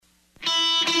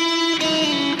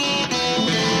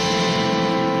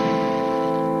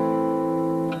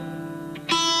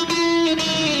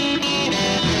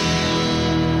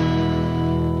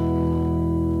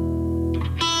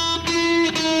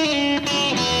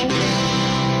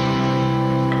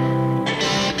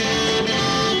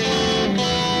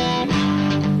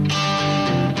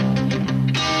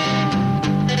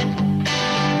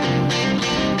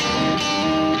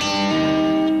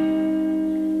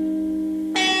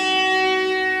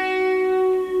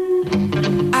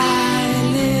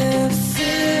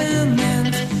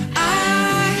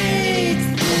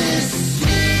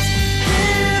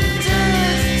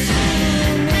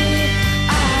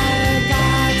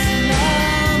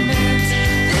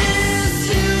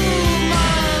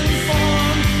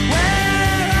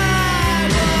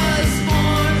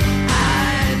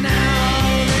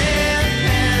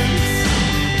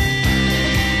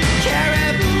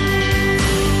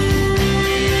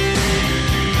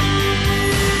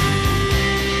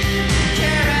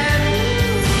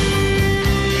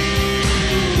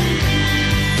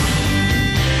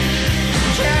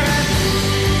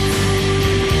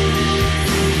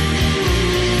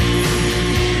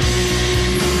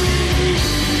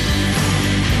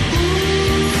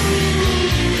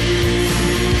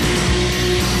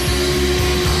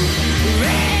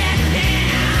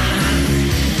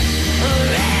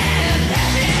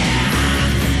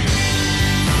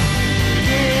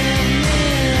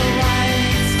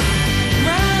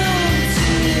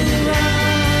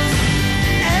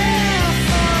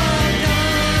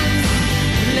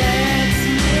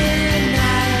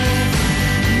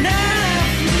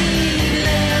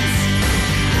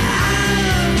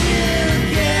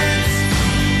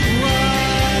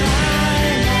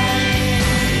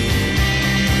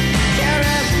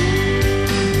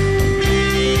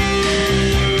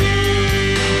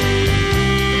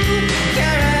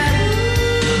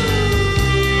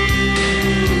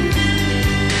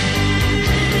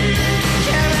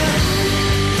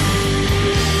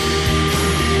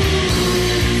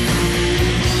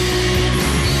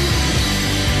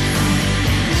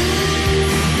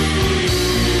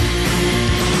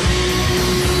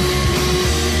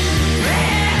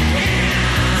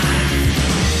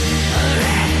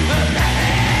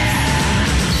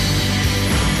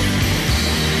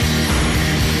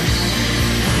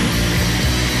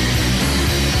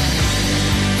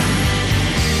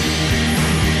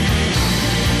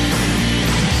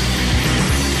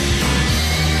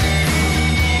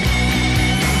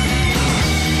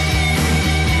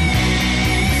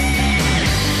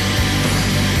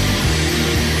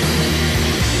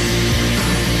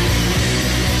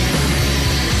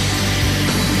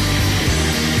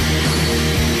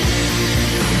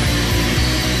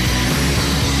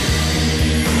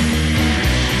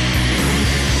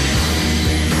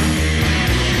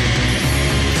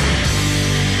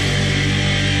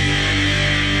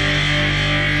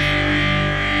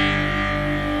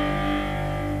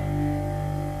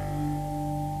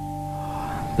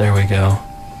There we go.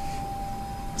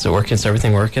 Is it working? Is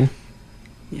everything working?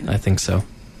 Yeah. I think so.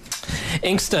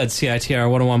 Inkstuds, CITR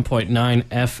 101.9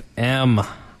 FM.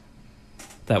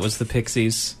 That was the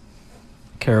Pixies.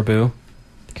 Caribou.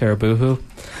 Caribou.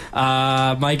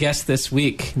 My guest this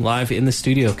week, live in the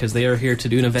studio, because they are here to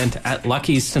do an event at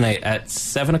Lucky's tonight at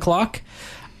 7 o'clock.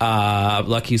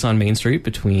 Lucky's on Main Street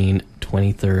between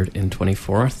 23rd and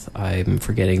 24th. I'm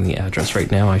forgetting the address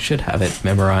right now. I should have it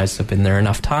memorized. I've been there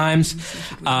enough times.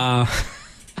 The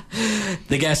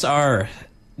guests are...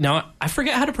 Now, I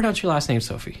forget how to pronounce your last name,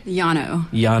 Sophie. Yano.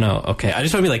 Yano, okay. I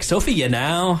just want to be like, Sophie, you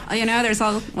know? Oh, you know, there's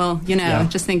all... Well, you know. Yeah.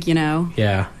 Just think, you know.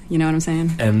 Yeah. You know what I'm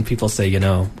saying? And people say, you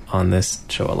know, on this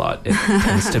show a lot. It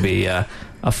tends to be a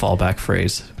fallback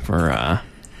phrase for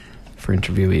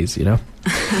interviewees, you know?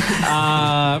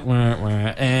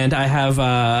 And I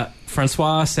have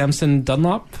Francois Samson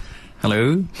Dunlop.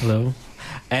 Hello. Hello.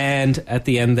 And at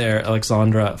the end there,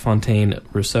 Alexandra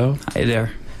Fontaine-Rousseau. Hi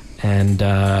there. And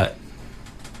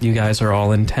you guys are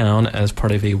all in town as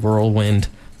part of a whirlwind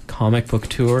comic book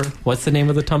tour. What's the name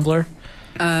of the Tumblr?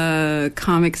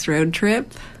 Comics Road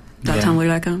Trip.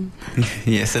 .tumblr.com.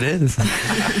 Yes, it is.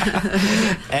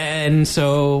 And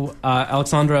so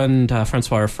Alexandra and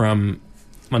Francois are from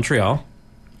Montreal.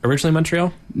 Originally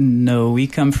Montreal? No, we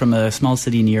come from a small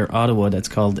city near Ottawa that's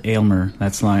called Aylmer.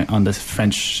 That's like on the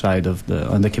French side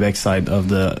on the Quebec side of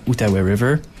the Outaouais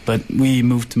River. But we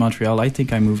moved to Montreal. I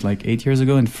think I moved like 8 years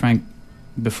ago, and Frank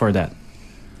before that.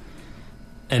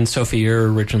 And Sophie,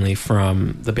 you're originally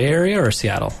from the Bay Area or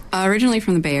Seattle? Originally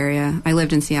from the Bay Area. I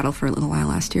lived in Seattle for a little while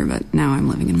last year, but now I'm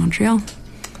living in Montreal.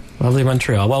 Lovely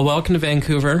Montreal. Well, welcome to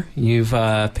Vancouver. You've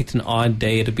picked an odd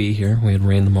day to be here. We had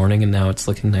rain in the morning, and now it's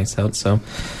looking nice out, so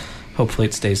hopefully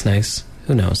it stays nice.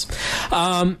 Who knows?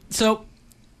 So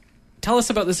tell us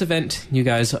about this event you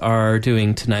guys are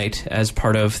doing tonight as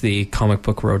part of the comic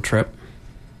book road trip.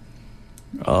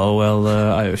 Oh,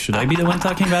 well, should I be the one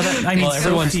talking about that? I mean, well,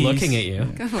 everyone's Sophie's looking at you.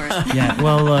 Go for it. Yeah,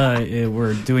 well,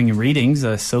 we're doing readings.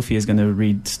 Sophie is going to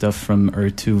read stuff from her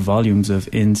 2 volumes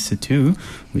of In Situ,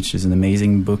 which is an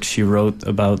amazing book she wrote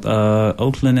about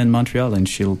Oakland and Montreal, and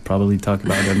she'll probably talk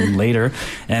about it later.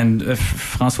 And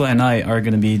Francois and I are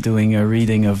going to be doing a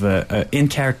reading of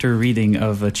in-character reading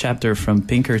of a chapter from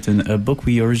Pinkerton, a book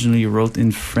we originally wrote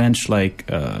in French like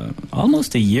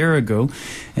almost a year ago,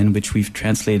 and which we've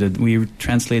translated. We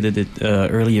translated it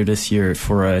earlier this year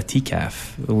for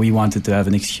TCAF. We wanted to have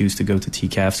an excuse to go to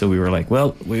TCAF, so we were like,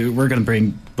 well, we're going to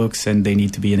bring books and they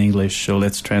need to be in English, so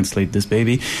let's translate this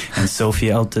baby. And Sophie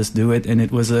helped us do it, and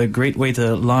it was a great way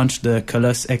to launch the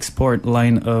Colossus Export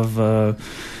line of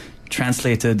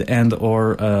translated and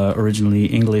or originally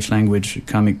English language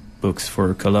comic books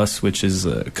for Colossus, which is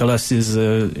Colossus is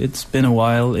it's been a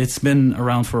while. It's been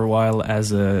around for a while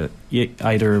as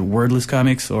either wordless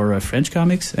comics or French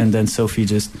comics, and then Sophie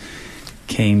just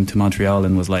came to Montreal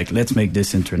and was like, let's make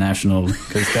this international,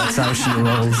 because that's how she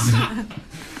rolls.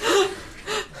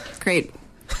 Great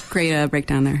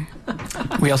breakdown there.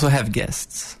 We also have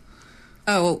guests.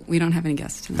 Oh, well, we don't have any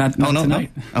guests tonight. Not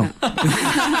tonight. No.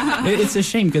 Oh. It's a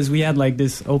shame because we had like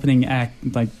this opening act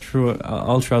like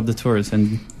all throughout the tours,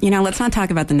 and You know, let's not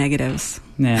talk about the negatives.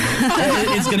 nah,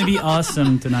 it's going to be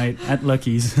awesome tonight at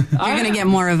Lucky's. You're going to get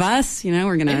more of us. You know,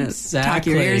 we're going to talk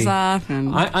your Exactly. ears off.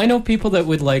 And I know people that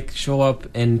would like show up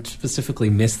and specifically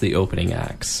miss the opening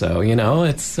acts. So, you know,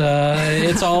 it's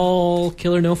all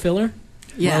killer, no filler.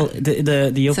 yeah. Well,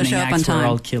 the opening show up on acts were time.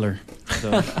 all killer,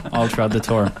 so all throughout the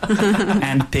tour,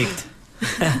 and picked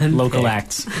local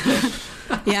acts.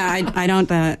 Yeah, I don't.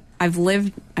 I've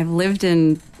lived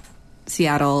in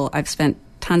Seattle. I've spent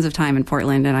tons of time in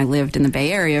Portland, and I lived in the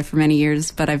Bay Area for many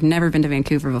years. But I've never been to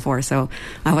Vancouver before, so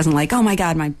I wasn't like, oh my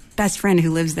god, my best friend who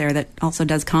lives there that also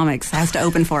does comics has to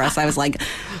open for us. I was like,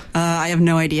 I have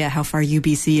no idea how far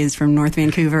UBC is from North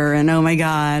Vancouver, and oh my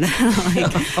god,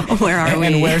 like, where are we?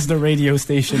 And where's the radio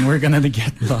station? We're gonna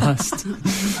get lost.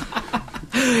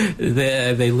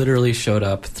 They literally showed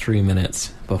up 3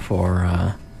 minutes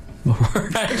before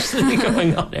actually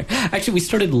going on there. Actually, we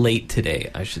started late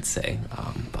today, I should say.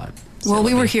 But Well,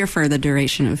 we were here for the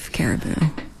duration of Caribou.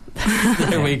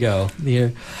 there we go.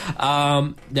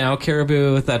 Now,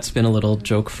 Caribou, that's been a little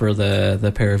joke for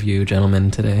the pair of you gentlemen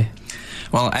today.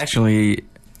 Well, actually,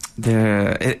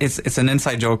 it's an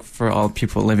inside joke for all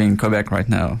people living in Quebec right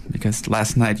now, because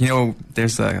last night, you know,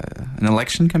 there's an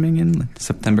election coming in,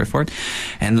 September 4th,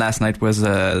 and last night was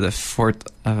the fourth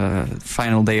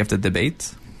final day of the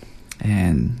debate,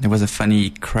 and there was a funny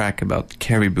crack about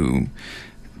Caribou,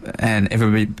 and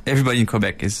everybody in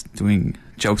Quebec is doing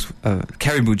jokes,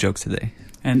 Caribou jokes today.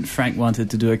 And Frank wanted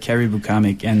to do a Caribou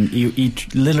comic, and he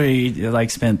literally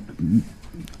like spent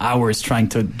hours trying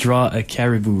to draw a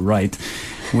caribou right,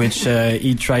 which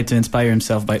he tried to inspire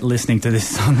himself by listening to this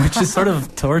song, which is sort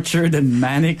of tortured and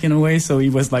manic in a way. So he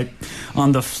was like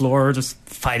on the floor just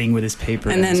fighting with his paper.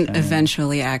 And then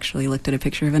eventually actually looked at a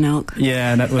picture of an elk.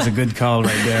 Yeah, that was a good call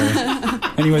right there.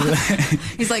 And he was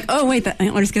he's like, oh wait, the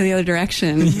antlers go the other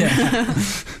direction. Yeah.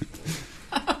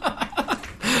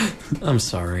 I'm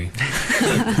sorry.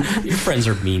 Your friends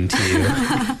are mean to you.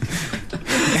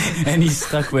 And he's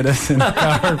stuck with us in the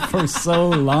car for so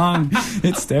long.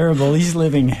 It's terrible. He's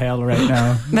living hell right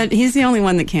now. But he's the only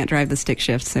one that can't drive the stick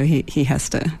shift, so he has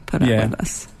to put up with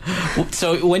us.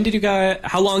 So when did you guys?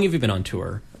 How long have you been on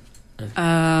tour?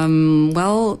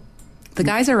 Well, the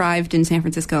guys arrived in San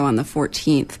Francisco on the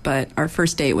 14th, but our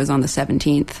first date was on the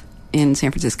 17th in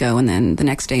San Francisco, and then the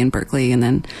next day in Berkeley, and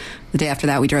then the day after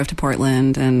that we drove to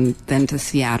Portland, and then to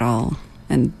Seattle,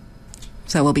 and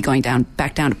so we'll be going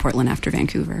back down to Portland after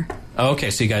Vancouver. Oh,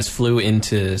 okay, so you guys flew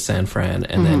into San Fran,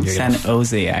 and then you're San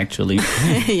Jose, actually.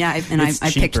 Yeah,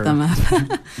 I picked them up.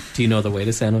 Do you know the way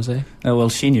to San Jose? Oh, well,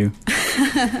 she knew.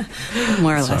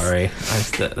 More or less. Sorry,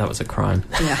 that was a crime.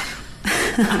 Yeah.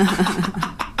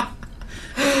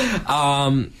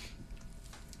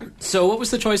 So what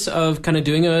was the choice of kind of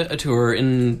doing a tour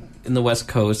in the West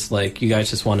Coast? Like, you guys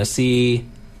just want to see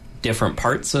different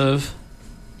parts of...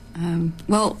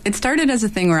 Well, it started as a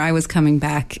thing where I was coming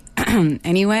back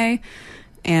anyway,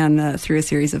 and through a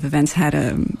series of events had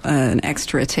an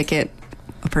extra ticket.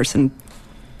 A person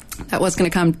that was going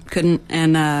to come couldn't,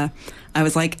 and I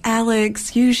was like,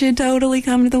 Alex, you should totally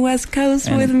come to the West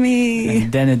Coast with me.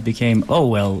 And then it became, oh,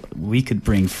 well, we could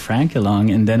bring Frank along,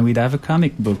 and then we'd have a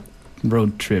comic book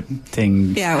road trip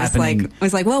thing. Yeah, it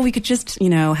was like, well, we could just,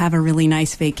 have a really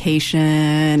nice vacation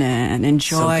and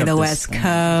enjoy the West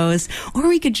Coast, or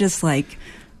we could just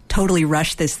totally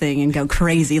rush this thing and go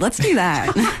crazy. Let's do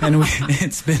that. And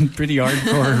it's been pretty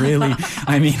hardcore, really.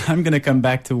 I mean, I'm going to come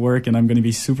back to work and I'm going to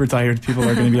be super tired. People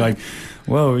are going to be like,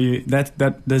 whoa,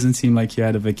 that doesn't seem like you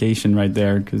had a vacation right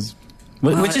there, because...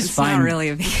 which is fine. It's not really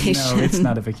a vacation. No, it's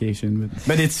not a vacation,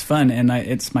 but it's fun, and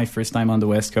it's my first time on the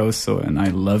West Coast, and I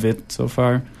love it so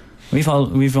far. We've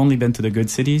only been to the good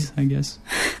cities, I guess.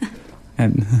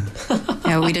 And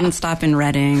yeah, we didn't stop in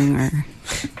Reading or. Yeah.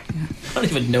 I don't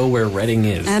even know where Reading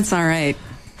is. That's all right.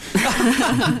 Is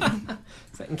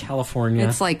that in California?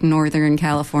 It's like northern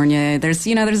California. There's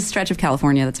a stretch of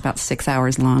California that's about 6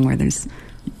 hours long where there's,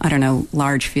 I don't know,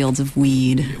 large fields of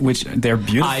weed. Which they're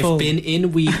beautiful. I've been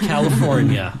in Weed,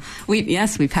 California. We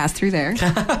passed through there.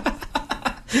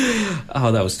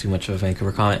 Oh, that was too much of a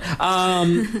Vancouver comment.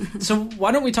 So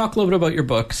why don't we talk a little bit about your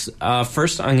books?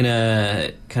 First, I'm going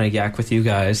to kind of yak with you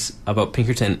guys about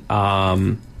Pinkerton.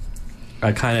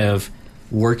 Kind of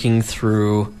working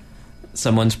through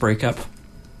someone's breakup,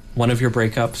 one of your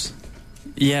breakups.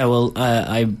 Yeah, well,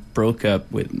 I broke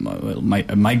up with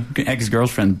my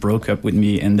ex-girlfriend broke up with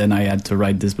me, and then I had to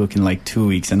write this book in 2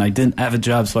 weeks, and I didn't have a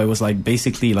job, so I was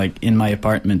basically in my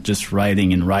apartment just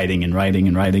writing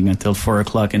until 4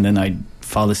 o'clock, and then I'd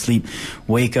fall asleep,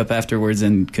 wake up afterwards,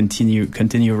 and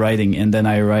continue writing, and then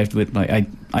I arrived with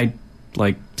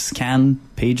I scan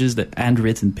pages, the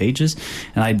handwritten pages,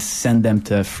 and I'd send them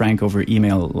to Frank over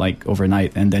email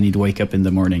overnight, and then he'd wake up in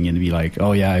the morning and be like,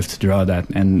 oh yeah, I have to draw that.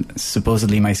 And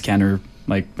supposedly my scanner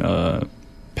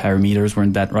parameters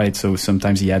weren't that right, so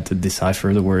sometimes he had to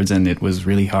decipher the words and it was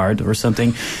really hard or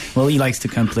something. Well, he likes to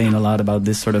complain a lot about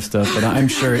this sort of stuff, but I'm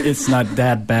sure it's not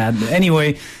that bad. But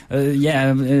anyway,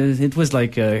 it was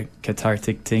like a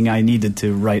cathartic thing. I needed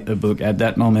to write a book at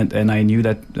that moment, and I knew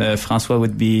that François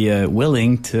would be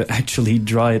willing to actually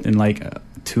draw it in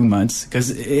 2 months,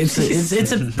 because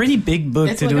it's a pretty big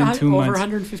book to do in 2 months. Over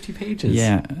 150 pages.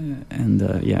 Yeah,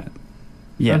 and yeah.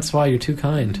 That's why you're too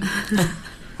kind.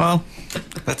 Well,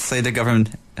 let's say the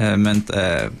government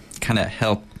kind of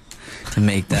helped to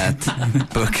make that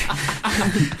book.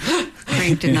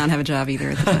 Frank did not have a job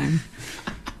either at the time.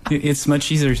 It's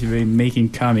much easier to be making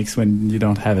comics when you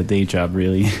don't have a day job,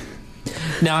 really.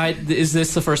 Now, is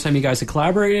this the first time you guys have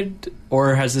collaborated,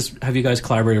 or have you guys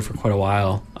collaborated for quite a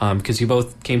while? Because you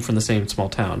both came from the same small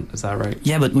town, is that right?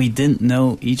 Yeah, but we didn't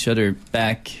know each other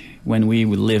back when we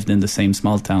lived in the same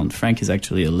small town. Frank is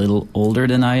actually a little older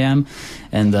than I am,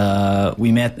 and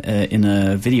we met in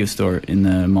a video store in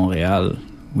Montreal.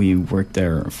 We worked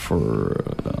there for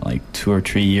 2 or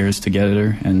 3 years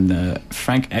together, and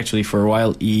Frank actually for a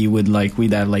while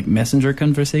we'd have messenger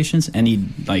conversations, and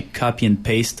he'd copy and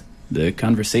paste the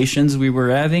conversations we were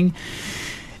having,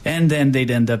 and then they'd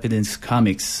end up in his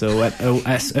comics. So at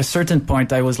a certain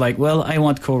point I was like, well, I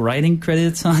want co-writing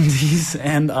credits on these,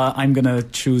 and I'm gonna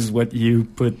choose what you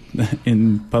put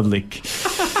in public.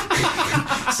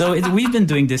 So we've been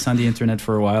doing this on the internet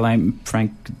for a while.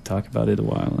 Frank could talk about it a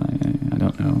while. I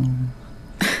don't know.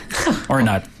 Or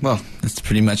not. Well, that's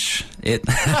pretty much it.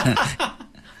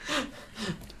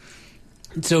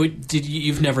 So,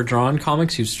 you've never drawn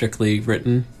comics? You've strictly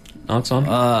written on?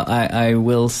 I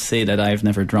will say that I've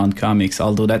never drawn comics,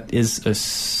 although that is a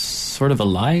sort of a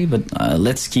lie. But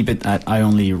let's keep it at I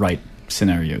only write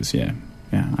scenarios. Yeah,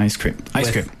 I script.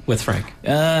 With Frank.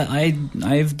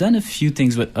 I've done a few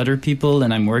things with other people,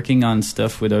 and I'm working on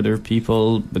stuff with other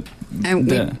people. But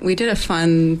and we did a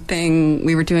fun thing.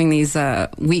 We were doing these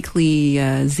weekly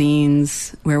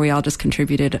zines where we all just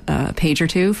contributed a page or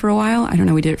two for a while. I don't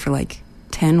know. We did it for like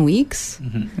 10 weeks,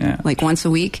 like once a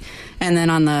week. And then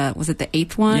on the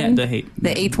 8th one? Yeah,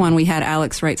 the 8th one, we had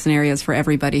Alex write scenarios for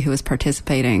everybody who was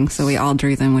participating. So we all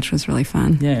drew them, which was really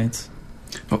fun. Yeah, it's...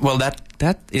 Well, that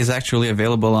is actually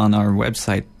available on our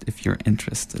website if you're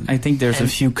interested. I think there's a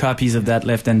few copies of that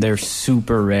left, and they're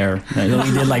super rare.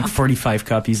 We did like 45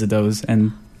 copies of those.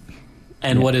 And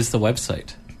what is the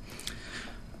website?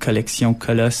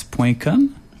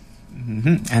 collectioncolosse.com.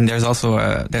 Mm-hmm. And there's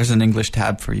also there's an English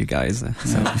tab for you guys, so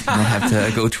you don't have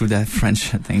to go through that French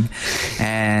thing.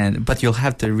 But you'll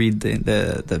have to read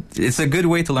the it's a good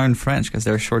way to learn French because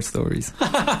they're short stories.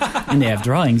 And they have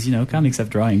drawings. Comics have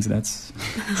drawings. That's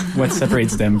what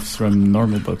separates them from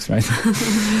normal books, right?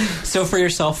 So for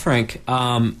yourself, Frank,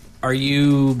 are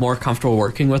you more comfortable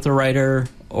working with a writer,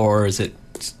 or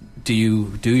do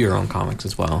you do your own comics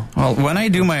as well? Well, when I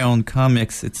do my own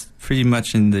comics, it's pretty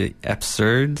much in the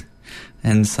absurd.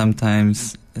 And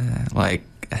sometimes, it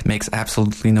makes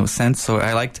absolutely no sense. So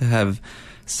I like to have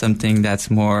something that's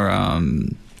more,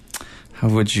 how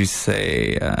would you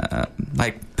say,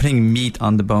 like putting meat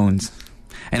on the bones.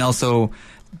 And also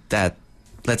that,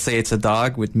 let's say it's a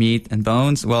dog with meat and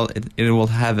bones. Well, it will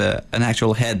have an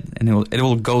actual head, and it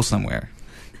will go somewhere.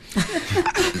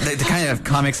 the kind of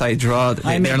comics I draw,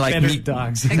 they're like meat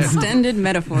dogs. Extended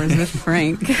metaphors with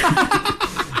Frank.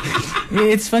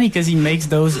 It's funny because he makes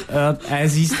those up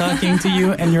as he's talking to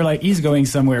you, and you're like, he's going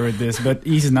somewhere with this, but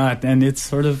he's not, and it's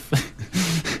sort of...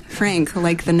 Frank,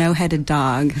 like the no-headed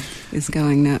dog, is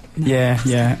going up.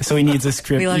 Yeah. So he needs a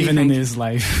script even in his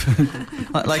life.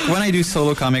 Like when I do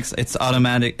solo comics, it's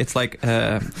automatic. It's like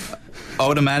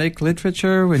automatic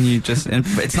literature when you just...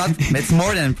 It's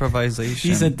more than improvisation.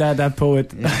 He's a dada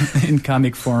poet in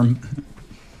comic form.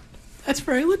 That's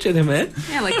very legitimate.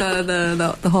 Yeah, like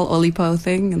the whole Olipo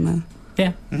thing and the...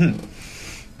 Yeah. Mm-hmm.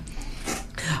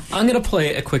 I'm going to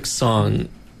play a quick song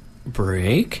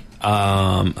break.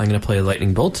 I'm going to play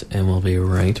Lightning Bolt, and we'll be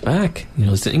right back.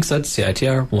 Listening to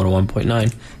CITR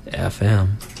 101.9 FM.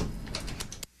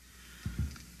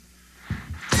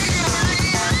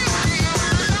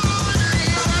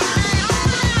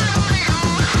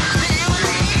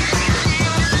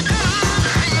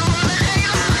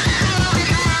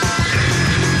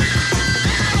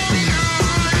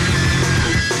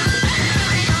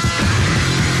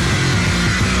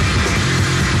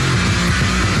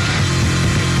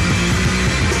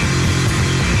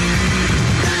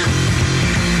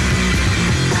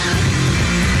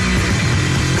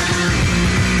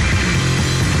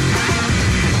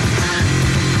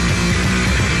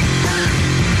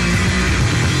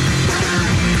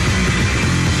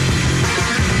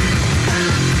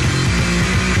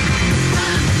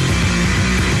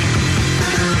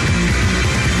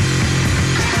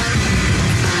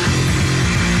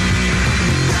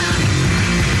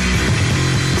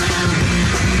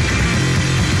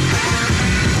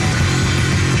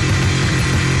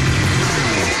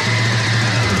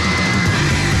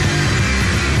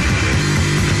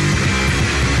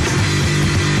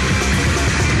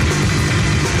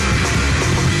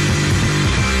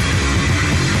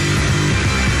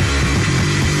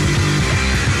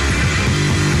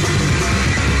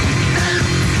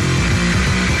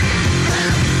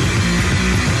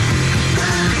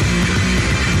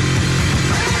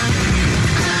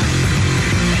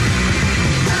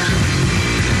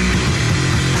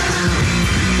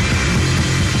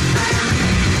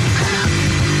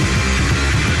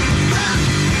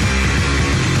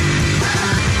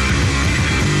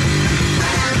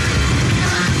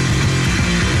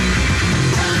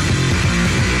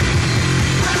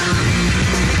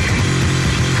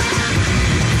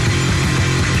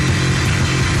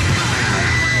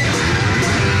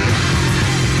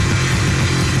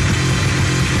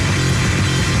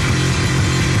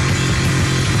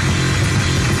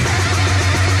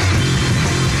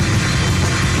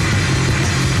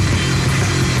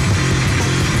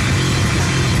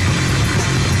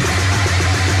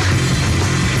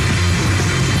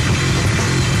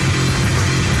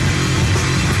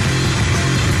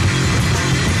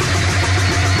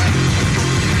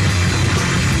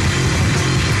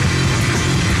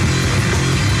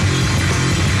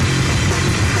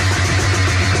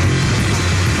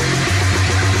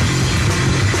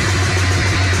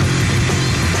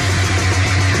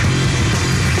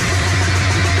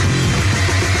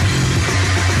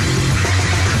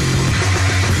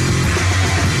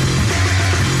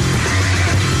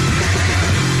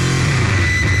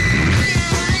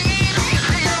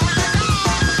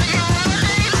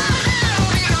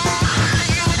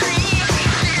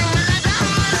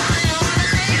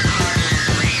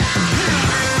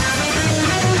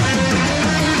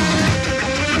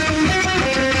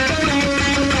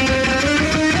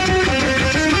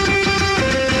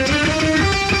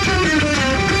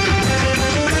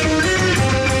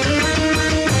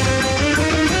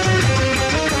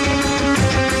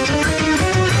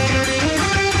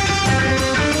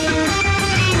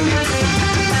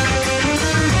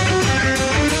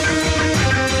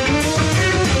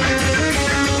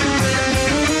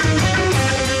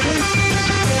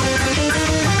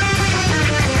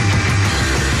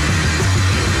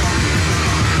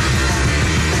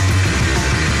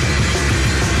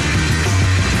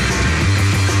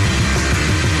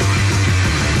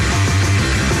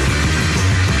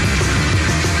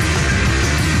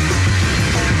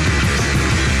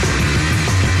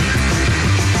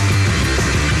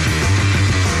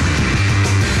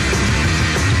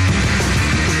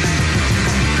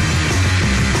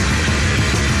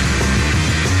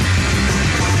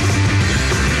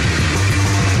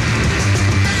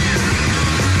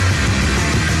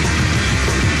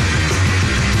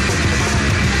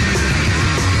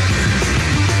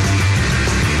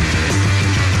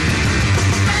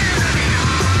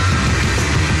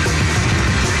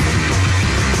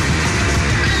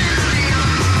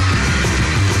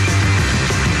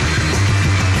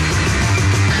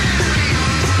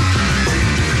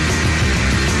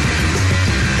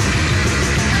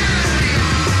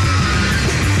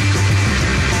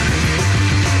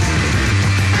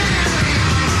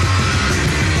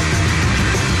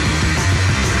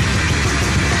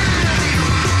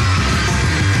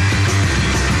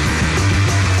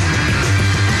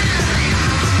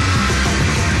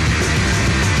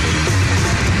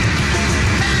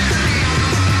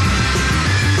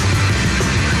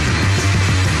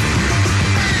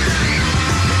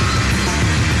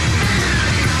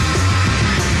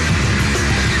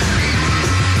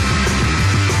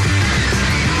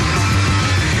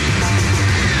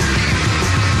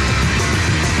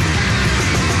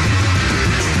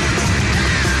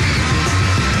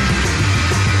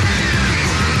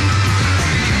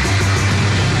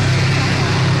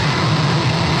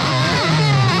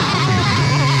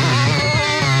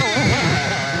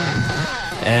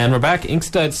 And we're back.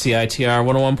 Inkstud, CITR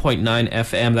 101.9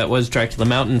 FM. That was Dracula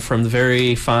Mountain from the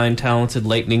very fine, talented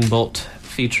Lightning Bolt,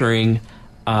 featuring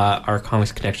our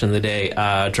Comics Connection of the day,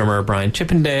 drummer Brian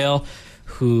Chippendale,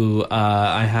 who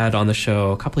I had on the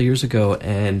show a couple of years ago,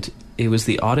 and it was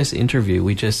the oddest interview.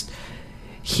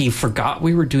 He forgot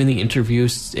we were doing the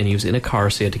interviews, and he was in a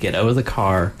car, so he had to get out of the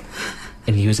car,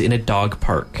 and he was in a dog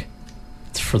park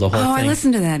for the whole thing. I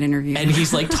listened to that interview. And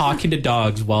he's like talking to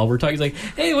dogs while we're talking. He's like,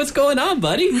 "Hey, what's going on,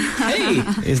 buddy? Hey."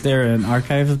 Is there an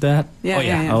archive of that?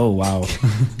 Yeah. Oh, wow.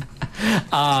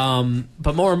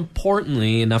 But more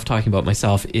importantly, enough talking about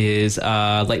myself, is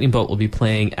Lightning Bolt will be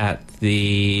playing at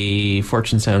the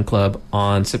Fortune Sound Club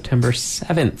on September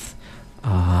 7th.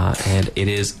 And it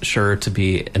is sure to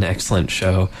be an excellent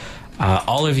show.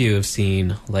 All of you have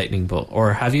seen Lightning Bolt.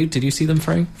 Or have you? Did you see them,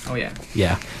 Frank? Oh, yeah.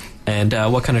 Yeah. And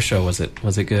what kind of show was it?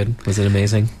 Was it good? Was it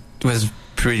amazing? It was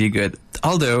pretty good.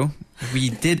 Although, we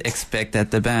did expect that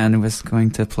the band was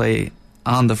going to play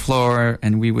on the floor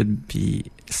and we would be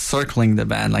circling the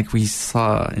band like we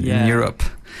saw in Europe.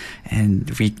 And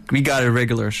we got a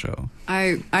regular show.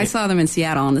 I saw them in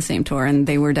Seattle on the same tour, and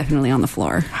they were definitely on the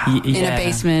floor. In a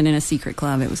basement, in a secret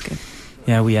club. It was good.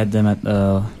 Yeah, we had them at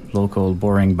a local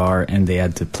boring bar, and they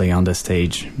had to play on the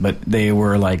stage. But they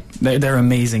were like, they're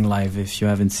amazing live. If you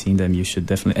haven't seen them, you should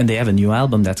definitely. And they have a new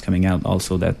album that's coming out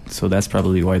also. So that's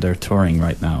probably why they're touring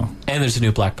right now. And there's a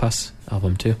new Black Puss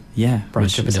album too. Yeah, Brian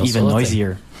which is Chippendale even solo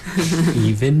noisier.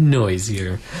 Even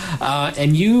noisier.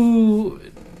 And you,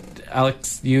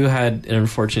 Alex, you had an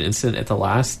unfortunate incident at the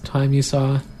last time you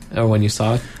saw, or when you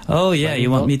saw it. Oh yeah, Lightning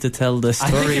you want Bolt? me to tell the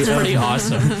story? I think it's pretty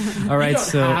awesome. All right, don't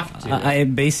so have to.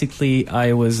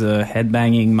 I was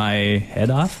headbanging my head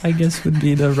off, I guess would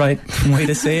be the right way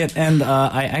to say it, and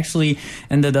I actually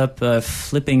ended up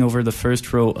flipping over the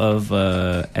first row of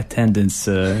attendance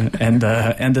and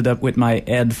ended up with my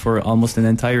head for almost an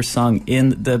entire song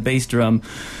in the bass drum,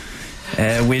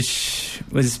 which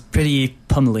was pretty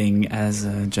pummeling as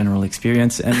a general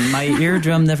experience, and my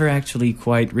eardrum never actually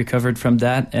quite recovered from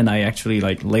that. And I actually,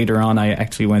 later on, I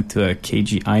actually went to a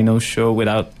KG Aino show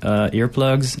without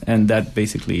earplugs, and that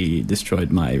basically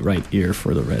destroyed my right ear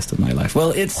for the rest of my life.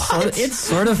 Well, it's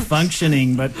sort of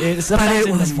functioning, but sometimes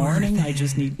in the morning I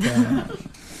just need to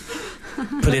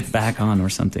put it back on or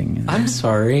something. I'm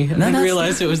sorry. I didn't that's-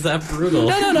 realize it was that brutal.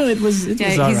 No, it was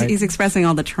all right. He's expressing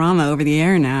all the trauma over the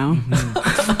air now.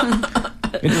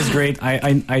 It was great.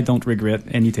 I don't regret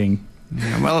anything.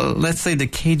 Yeah, well, let's say the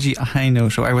KG Aino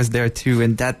show, I was there too,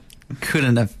 and that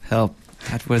couldn't have helped.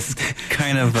 That was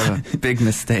kind of a big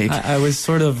mistake. I was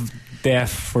sort of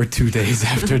deaf for 2 days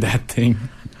after that thing.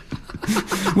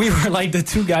 We were like the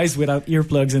two guys without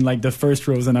earplugs in like the first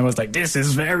rows, and I was like, "This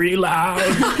is very loud."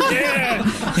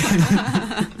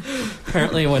 Yeah.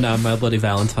 Apparently, when My Bloody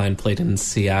Valentine played in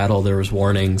Seattle, there was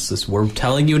warnings. We're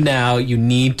telling you now, you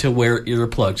need to wear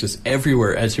earplugs just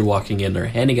everywhere as you're walking in. They're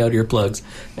handing out earplugs.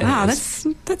 And Wow, it was-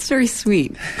 that's very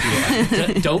sweet.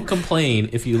 yeah. Don't complain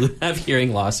if you have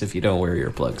hearing loss if you don't wear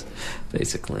earplugs.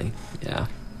 Basically, yeah.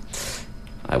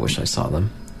 I wish I saw them.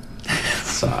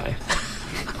 Sigh.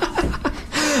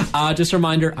 Just a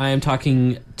reminder, I am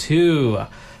talking to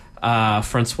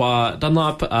Francois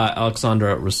Dunlop,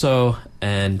 Alexandra Rousseau,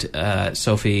 and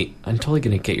Sophie. I'm totally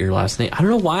going to get your last name. I don't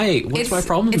know why. What's my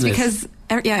problem It's with because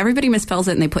everybody misspells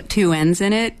it and they put two N's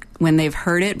in it when they've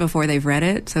heard it before they've read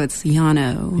it. So it's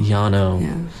Yano. Yano.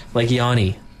 Yeah. Like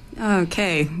Yanni.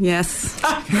 Okay, yes.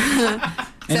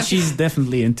 And she's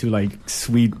definitely into like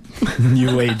sweet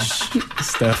new age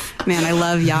stuff. Man, I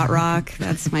love yacht rock.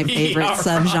 That's my favorite Yacht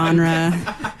subgenre.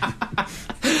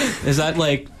 Is that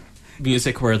like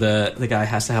music where the guy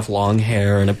has to have long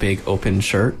hair and a big open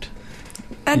shirt?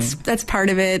 That's part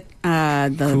of it. Cool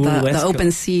The West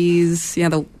open seas,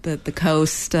 the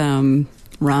coast,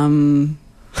 rum,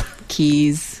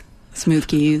 keys, smooth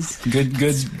keys.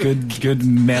 Good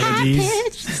melodies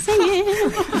Singing.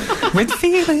 with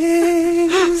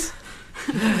feelings.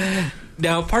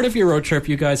 Now, part of your road trip,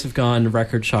 you guys have gone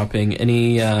record shopping.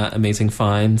 Any amazing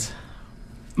finds?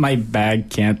 My bag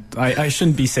can't. I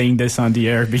shouldn't be saying this on the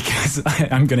air because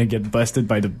I'm gonna get busted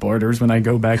by the borders when I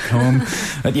go back home.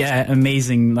 But yeah,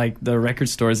 amazing. Like the record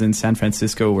stores in San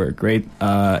Francisco were great.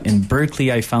 In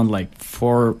Berkeley, I found like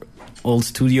 4 old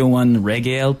Studio One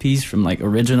reggae LPs from like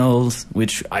originals,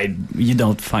 which you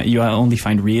don't find. You only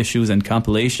find reissues and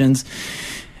compilations.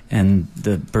 And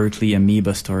the Berkeley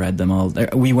Amoeba store had them all.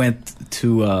 We went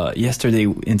to yesterday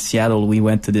in Seattle. We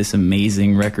went to this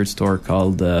amazing record store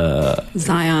called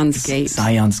Zion's Gate.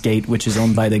 Zion's Gate, which is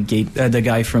owned by the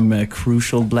guy from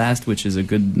Crucial Blast, which is a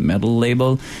good metal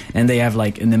label. And they have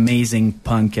like an amazing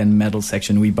punk and metal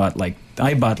section. We bought like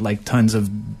I bought like tons of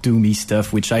doomy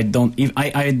stuff, which I don't. I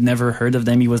had never heard of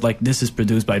them. He was like, "This is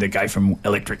produced by the guy from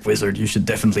Electric Wizard. You should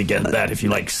definitely get that if you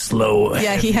like slow."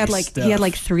 Yeah, he had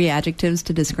like 3 adjectives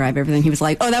to describe everything. He was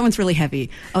like, "Oh, that one's really heavy.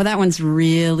 Oh, that one's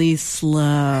really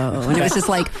slow." And it was just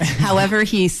like, however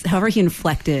he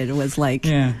inflected was like.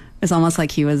 Yeah. It's almost like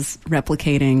he was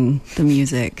replicating the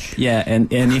music. Yeah, and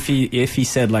if he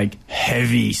said like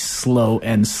heavy, slow,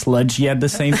 and sludgy at the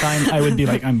same time, I would be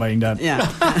like, I'm buying that. Yeah.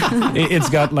 It's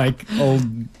got like old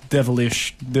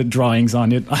devilish the drawings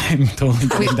on it. I'm totally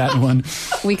getting that one.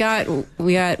 We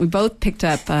both picked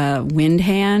up Wind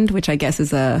Hand, which I guess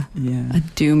is a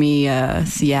doomy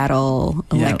Seattle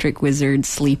Electric Wizard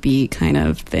sleepy kind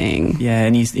of thing. Yeah,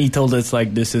 and he told us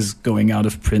like this is going out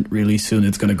of print really soon.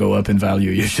 It's going to go up in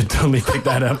value. You should totally pick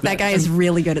that up. That guy is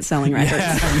really good at selling records.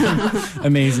 Yeah.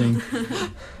 Amazing.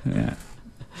 Yeah.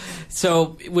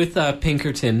 So with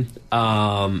Pinkerton,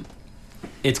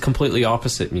 it's completely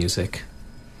opposite music.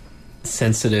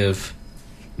 Sensitive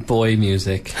boy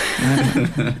music.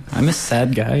 I'm a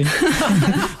sad guy.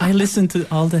 I listen to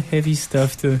all the heavy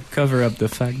stuff to cover up the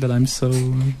fact that I'm so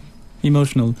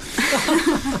emotional.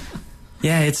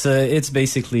 Yeah, it's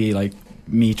basically like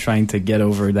me trying to get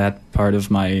over that part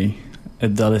of my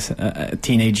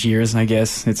teenage years, I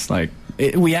guess. It's like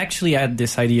we actually had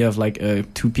this idea of like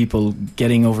 2 people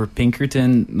getting over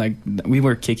Pinkerton. Like we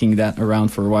were kicking that around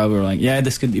for a while. We were like, yeah,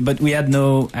 this could be, but we had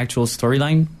no actual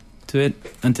storyline to it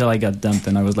until I got dumped,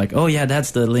 and I was like, oh yeah,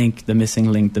 that's the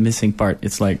missing part.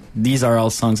 It's like these are all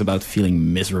songs about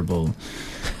feeling miserable,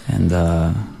 and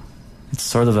it's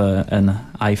sort of an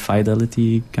high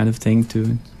fidelity kind of thing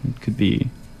too. It could be.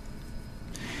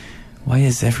 Why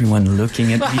is everyone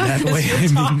looking at me that way?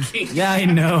 Yeah, I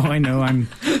know. I'm.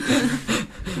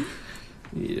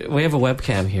 We have a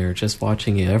webcam here, just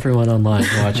watching you. Everyone online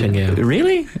watching you.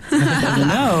 Really?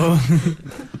 No.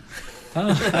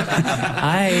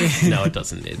 No, it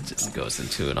doesn't. It just goes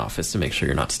into an office to make sure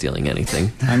you're not stealing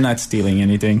anything. I'm not stealing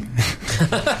anything.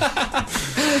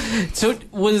 So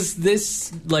was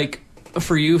this like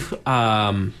for you,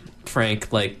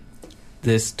 Frank? Like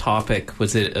this topic,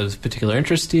 was it of particular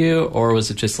interest to you, or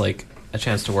was it just like a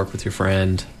chance to work with your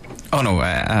friend? Oh no,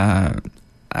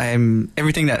 I'm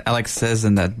everything that Alex says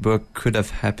in that book could have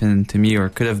happened to me or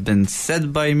could have been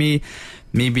said by me,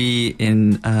 maybe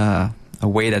in a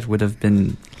way that would have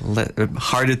been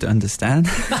harder to understand.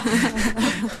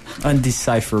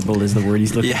 Undecipherable is the word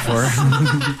he's looking for.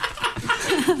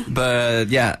 But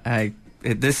yeah,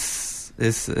 this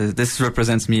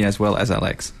represents me as well as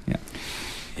Alex. Yeah.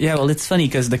 Yeah, well, it's funny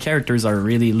because the characters are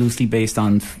really loosely based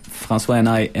on François and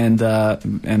I, and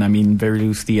I mean very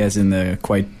loosely, as in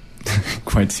quite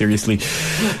seriously.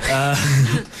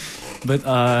 But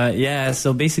yeah,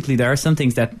 so basically there are some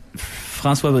things that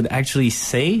François would actually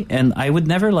say, and I would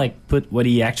never like put what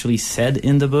he actually said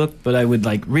in the book, but I would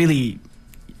like really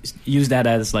use that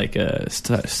as like a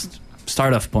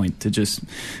start-off point to just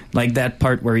like that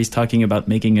part where he's talking about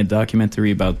making a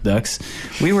documentary about ducks.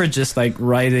 We were just like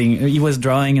writing, he was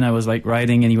drawing and I was like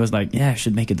writing, and he was like, yeah, I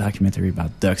should make a documentary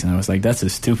about ducks, and I was like, that's a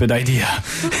stupid idea.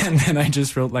 And then I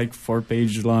just wrote like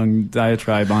 4-page long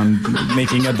diatribe on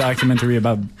making a documentary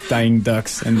about dying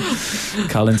ducks and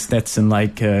Colin Stetson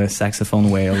like saxophone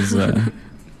whales. Do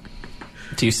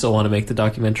you still want to make the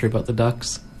documentary about the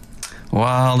ducks?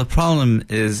 Well, the problem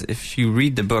is if you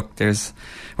read the book,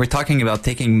 we're talking about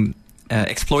exploiting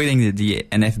the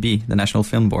NFB, the National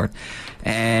Film Board,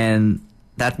 and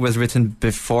that was written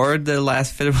before the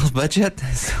last federal budget,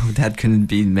 so that couldn't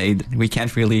be made. We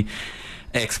can't really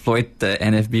exploit the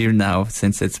NFB now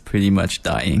since it's pretty much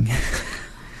dying.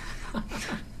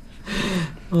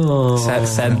 Oh,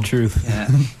 sad truth. Yeah.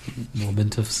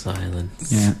 Moment of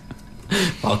silence. Yeah.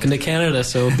 Welcome to Canada,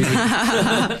 Sophie.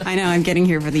 I know, I'm getting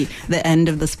here for the end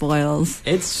of the spoils.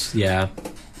 I'm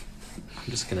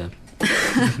just gonna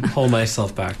hold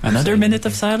myself back. Another minute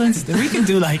of silence? We can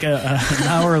do like an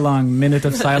hour-long minute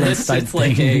of silence type it's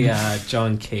like thing. a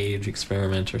John Cage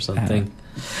experiment or something.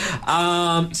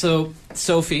 So,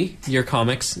 Sophie, your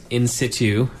comics, In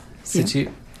Situ. Situ.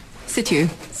 Situ.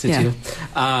 Yeah.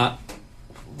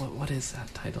 What is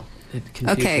that title? It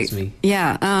confuses me.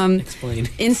 Yeah. Explain.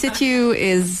 In situ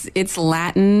it's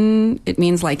Latin. It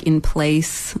means like in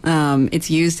place. It's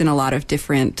used in a lot of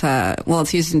different,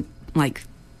 it's used in like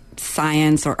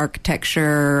science or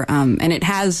architecture. And it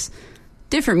has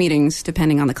different meanings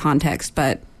depending on the context.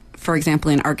 But for example,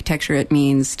 in architecture, it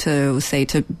means to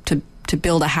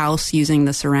build a house using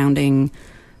the surrounding,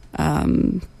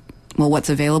 what's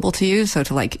available to you. So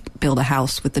to like build a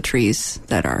house with the trees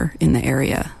that are in the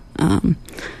area. I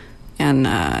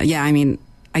mean,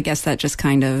 I guess that just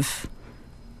kind of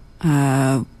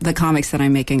the comics that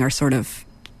I'm making are sort of,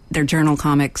 they're journal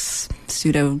comics,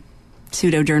 pseudo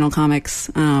journal comics,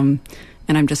 and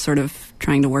I'm just sort of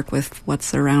trying to work with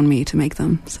what's around me to make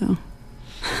them. So,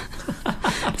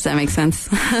 does that make sense?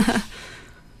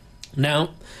 Now,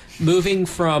 moving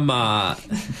from...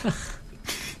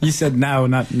 You said now,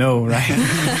 not no, right?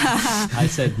 I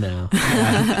said now.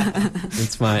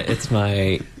 It's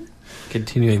my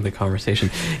continuing the conversation.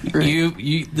 Right.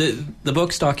 The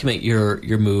books document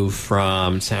your move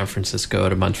from San Francisco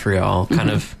to Montreal. Kind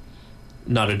of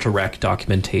not a direct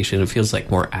documentation. It feels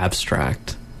like more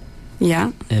abstract.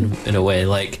 Yeah. In a way,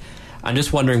 like I'm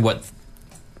just wondering what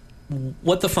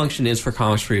the function is for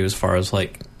comics for you, as far as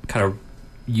like kind of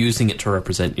using it to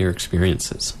represent your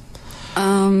experiences.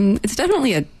 It's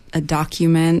definitely a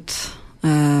document,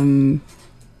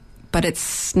 but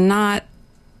it's not.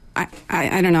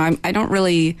 I don't know. I don't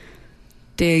really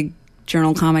dig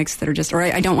journal comics that are just, or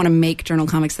I don't want to make journal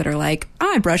comics that are like,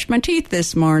 I brushed my teeth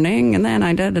this morning and then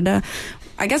I da-da-da.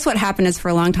 I guess what happened is for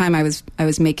a long time I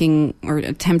was making or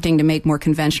attempting to make more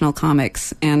conventional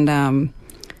comics, and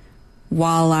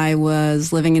while I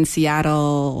was living in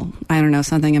Seattle, I don't know,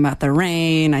 something about the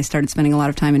rain, I started spending a lot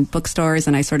of time in bookstores,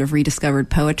 and I sort of rediscovered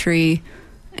poetry,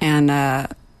 and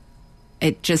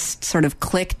it just sort of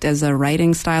clicked as a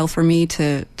writing style for me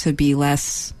to be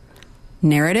less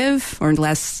narrative, or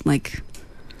less like,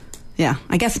 yeah,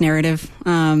 I guess narrative.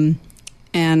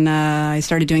 And I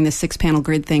started doing this 6-panel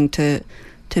grid thing to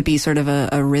be sort of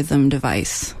a rhythm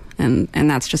device, and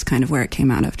that's just kind of where it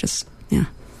came out of. Just, yeah.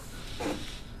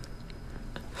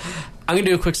 I'm going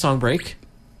to do a quick song break.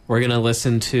 We're going to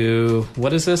listen to...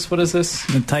 What is this?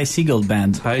 The Ty Segall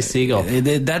Band. Ty Segall.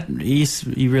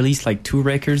 He released like 2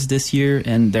 records this year,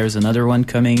 and there's another one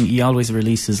coming. He always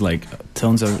releases like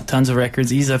tons of records.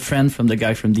 He's a friend from the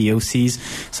guy from the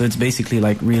OCs, so it's basically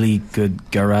like really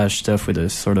good garage stuff with a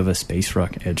sort of a space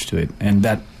rock edge to it. And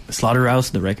that Slaughterhouse,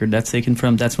 the record that's taken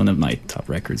from, that's one of my top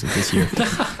records of this year.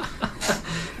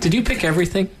 Did you pick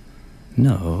everything?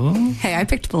 No. Hey, I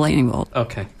picked the Lightning Bolt.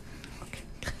 Okay.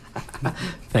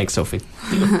 Thanks, Sophie.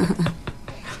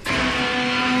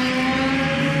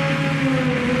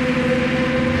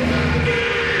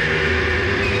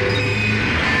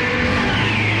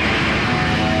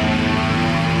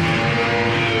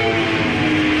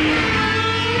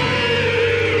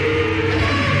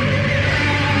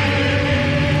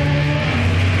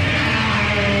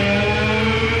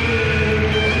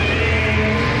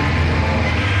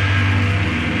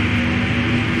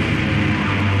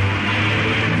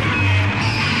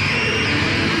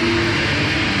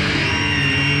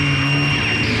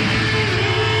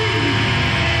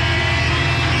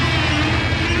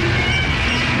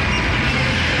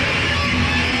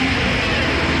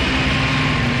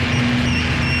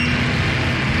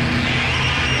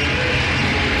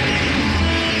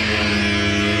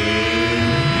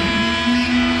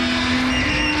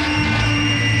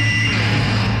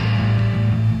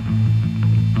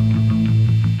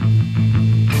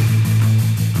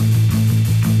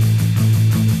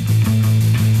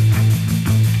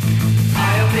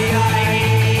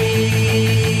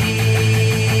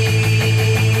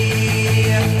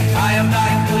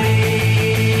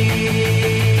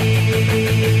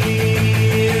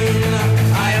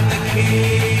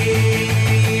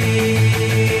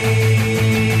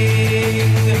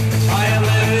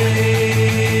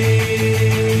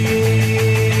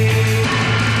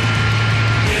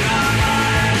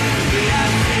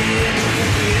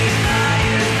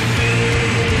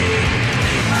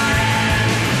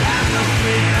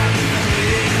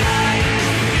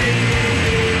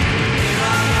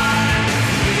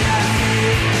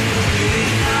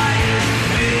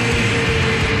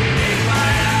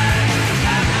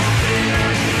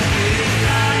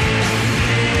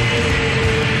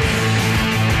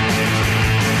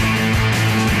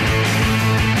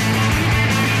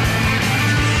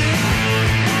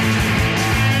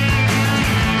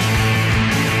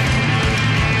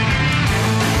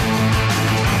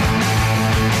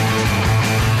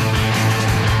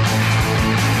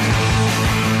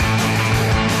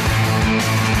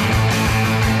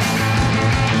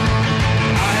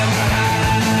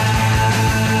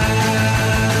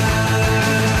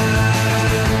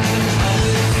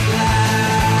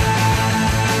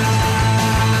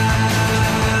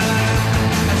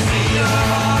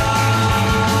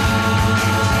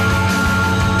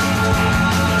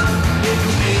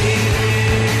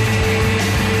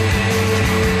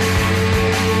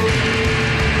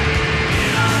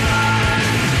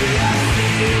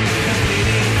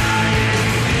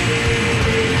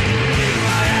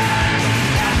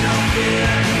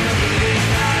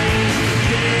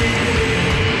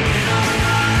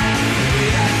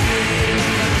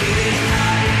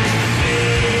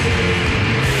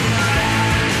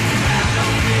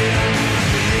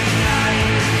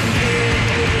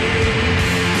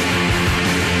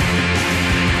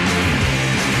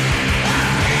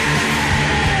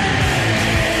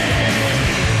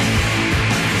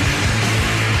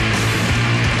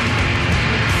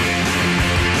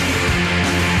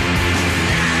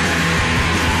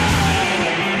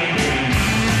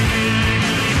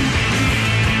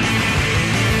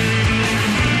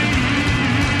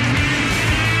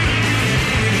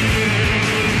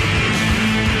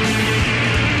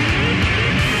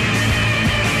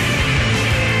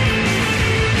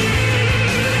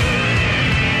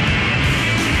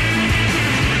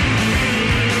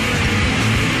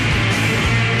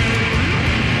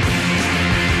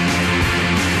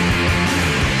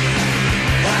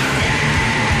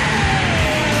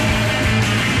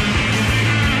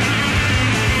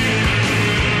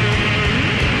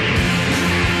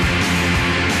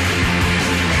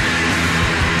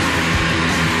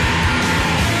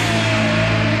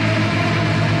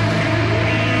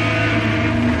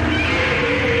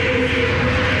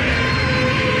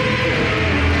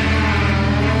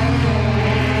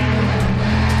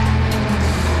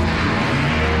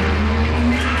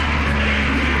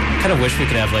 wish we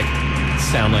could have like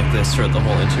sound like this throughout the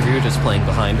whole interview, just playing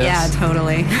behind us. Yeah,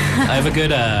 totally. I have a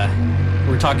good.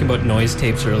 We were talking about noise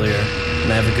tapes earlier,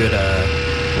 and I have a good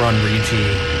Ron Ricci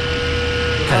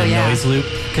kind of noise loop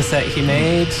cassette he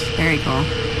made. Very cool.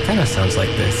 Kind of sounds like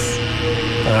this.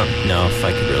 I don't know if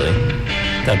I could really.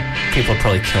 That people would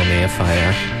probably kill me if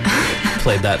I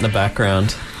played that in the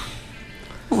background.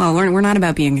 Well, we're not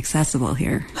about being accessible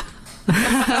here.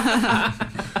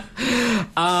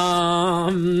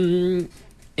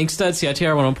 Inkstuds,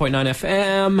 CITR 101.9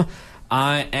 FM.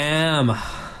 I am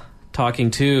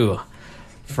talking to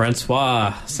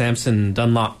Francois Samson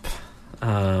Dunlop.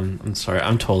 I'm sorry,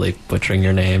 I'm totally butchering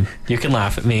your name. You can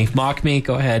laugh at me, mock me,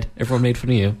 go ahead. Everyone made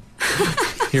fun of you.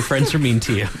 Your friends are mean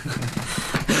to you.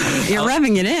 You're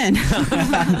rubbing it in.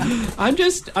 I'm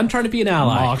trying to be an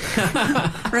ally.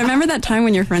 Remember that time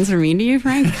when your friends were mean to you,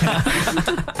 Frank?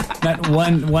 That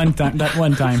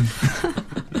one time.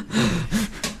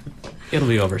 It'll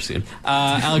be over soon.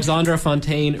 Alexandra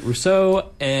Fontaine Rousseau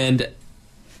and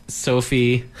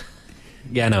Sophie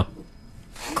Yano.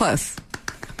 Close.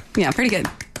 Yeah, pretty good.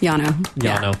 Yano.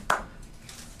 Yano.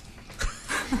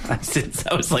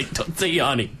 I was like, don't say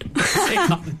Yanni. Say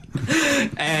Yanni.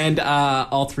 And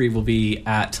all three will be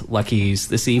at Lucky's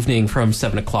this evening from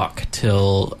 7 o'clock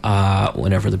till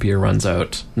whenever the beer runs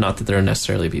out. Not that there'll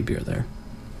necessarily be beer there.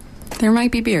 There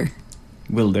might be beer.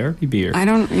 Will there be beer? I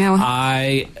don't know.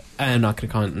 I am not going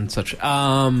to comment on such.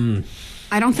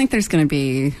 I don't think there's going to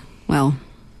be. Well.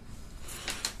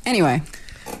 Anyway.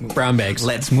 Brown bags.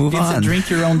 Let's move on. It's a drink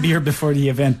your own beer before the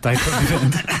event type of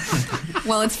event.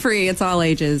 Well, it's free. It's all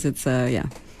ages. It's yeah.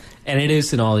 And it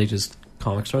is an all ages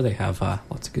comic store. They have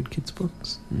lots of good kids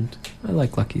books, and I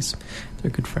like Lucky's. They're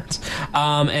good friends.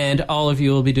 And all of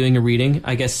you will be doing a reading,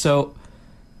 I guess. So,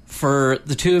 for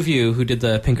the two of you who did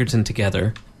the Pinkerton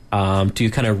together, do you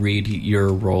kind of read your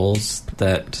roles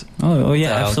that? Oh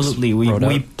yeah, Alex absolutely. wrote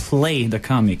We out? play the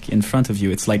comic in front of you.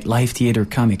 It's like live theater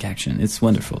comic action. It's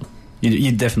wonderful.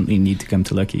 You definitely need to come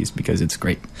to Lucky's because it's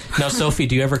great. Now, Sophie,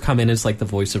 do you ever come in as like the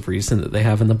voice of reason that they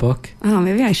have in the book? Oh,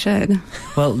 maybe I should.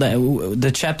 Well,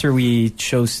 the chapter we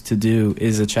chose to do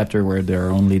is a chapter where there are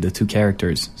only the two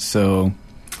characters. So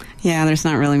Yeah, there's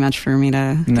not really much for me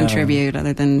to contribute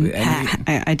other than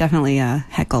I definitely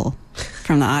heckle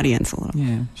from the audience a little.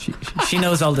 yeah, she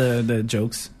knows all the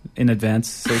jokes in advance,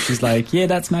 so she's like, yeah,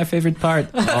 that's my favorite part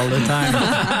all the time.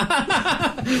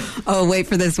 Oh, wait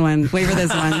for this one. Wait for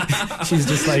this one. She's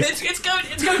just like It's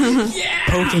going, yeah!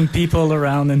 poking people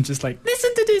around and just like,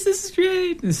 listen to this is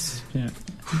great.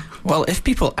 Well, if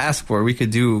people ask for, we could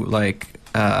do like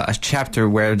a chapter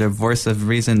where the voice of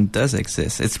reason does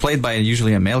exist. It's played by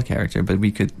usually a male character, but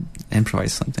we could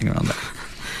improvise something around that.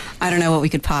 I don't know what we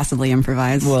could possibly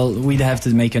improvise. Well, we'd have to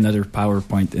make another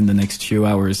PowerPoint in the next few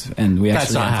hours, and we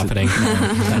That's actually not have to-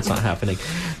 happening. That's not happening.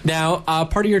 Now,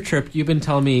 part of your trip, you've been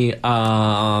telling me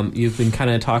you've been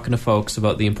kind of talking to folks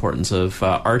about the importance of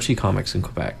Archie comics in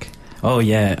Quebec. Oh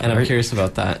yeah, And I'm curious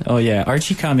about that. Oh yeah,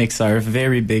 Archie comics are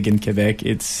very big in Quebec.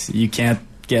 You can't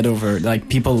get over, like,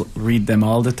 people read them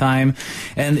all the time,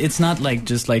 and it's not like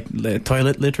just like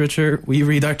toilet literature. We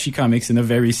read Archie comics in a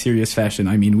very serious fashion.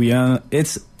 I mean,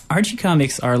 Archie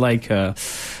comics are like a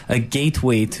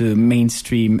gateway to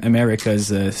mainstream America's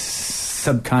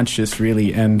subconscious,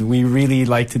 really, and we really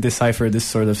like to decipher this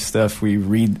sort of stuff. We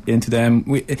read into them.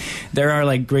 There are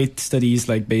like great studies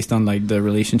like based on like the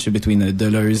relationship between the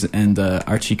Deleuze and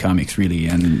Archie comics, really,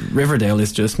 and Riverdale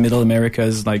is just Middle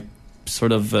America's like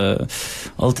sort of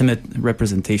ultimate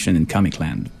representation in comic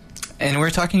land. And we're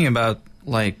talking about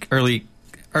like early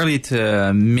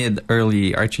to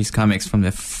mid-early Archie's comics from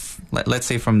let's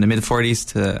say from the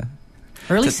mid-40s to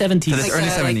Early to 70s. the early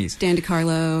 70s. Like Dan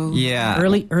DiCarlo. Yeah.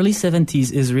 Early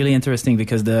 70s is really interesting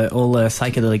because the whole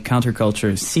psychedelic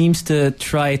counterculture seems to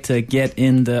try to get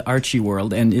in the Archie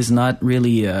world and is not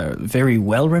really very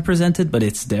well represented, but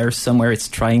it's there somewhere. It's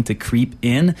trying to creep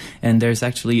in, and there's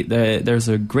actually there's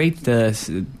a great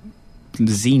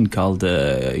zine called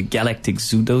Galactic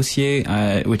Zoo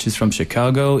Dossier, which is from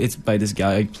Chicago. It's by this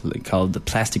guy called the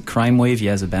Plastic Crime Wave. He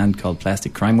has a band called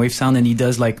Plastic Crime Wave Sound, and he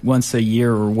does like once a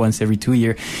year or once every 2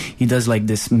 years, he does like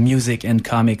this music and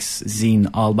comics zine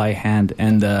all by hand.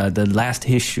 And the last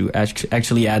issue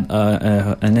actually had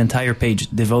an entire page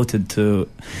devoted to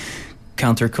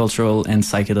countercultural and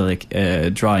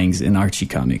psychedelic drawings in Archie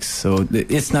comics. So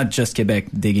it's not just Quebec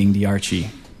digging the Archie.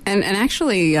 And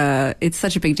actually, it's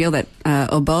such a big deal that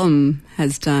Obom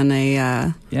has done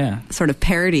a sort of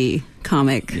parody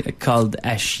comic called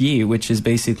Achier, which is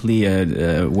basically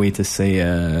a way to say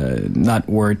not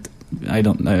worth I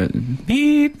don't know.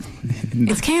 Beep.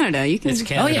 It's Canada. You can. It's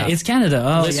Canada. Oh yeah, it's Canada.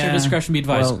 Oh Listener yeah. discretion be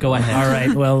advised. Well, Go ahead. All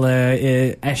right. Well,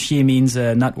 achier means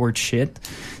not worth shit.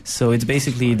 So it's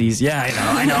basically these. Yeah,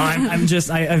 I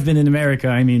know. I've been in America.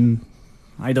 I mean,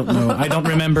 I don't know. I don't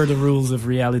remember the rules of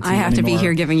reality. I have to be anymore.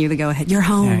 here giving you the go ahead. You're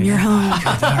home. Yeah, You're yeah.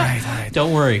 home. Good. All right.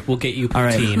 Don't worry, we'll get you All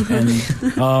right. poutine.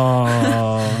 And,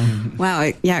 oh,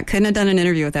 Wow. Yeah. Couldn't have done an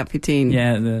interview without poutine.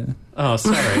 yeah. The Oh,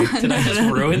 sorry. Did I just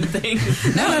ruin things?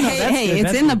 No, hey, that's hey, good, it's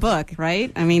that's in the good. book,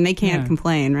 right? I mean, they can't Yeah.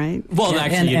 complain, right? Well, Yeah,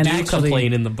 actually, and you do actually-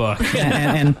 complain in the book.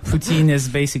 and poutine is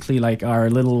basically like our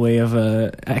little way of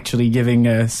actually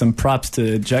giving some props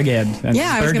to Jughead and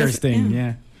Yeah, I his was gonna burgers say- thing. yeah.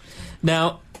 Yeah.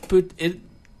 Now,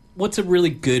 what's a really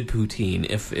good poutine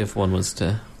if one was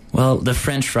to... Well, the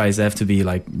French fries have to be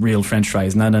like real French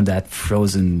fries, none of that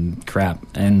frozen crap,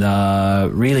 and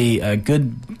really a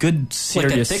good Like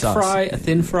serious a thick sauce. fry, a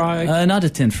thin fry? Not a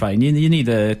thin fry. You need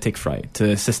a thick fry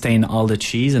to sustain all the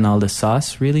cheese and all the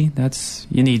sauce. Really,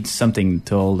 you need something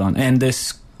to hold on. And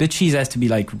the cheese has to be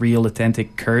like real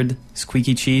authentic curd,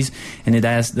 squeaky cheese, and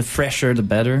the fresher the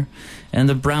better. And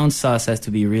the brown sauce has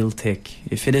to be real thick.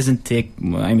 If it isn't thick,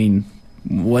 I mean,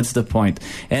 what's the point?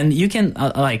 And you can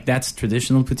like that's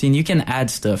traditional poutine. You can add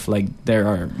stuff like there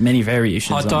are many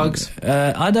variations. Hot dogs?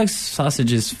 Hot dogs,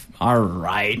 sausages are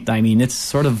right. I mean, it's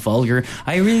sort of vulgar.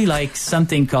 I really like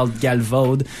something called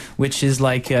galvaude, which is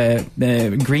like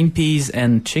green peas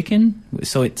and chicken.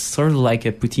 So it's sort of like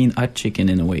a poutine hot chicken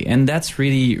in a way, and that's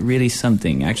really, really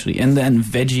something actually. And then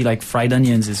veggie like fried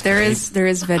onions is There great.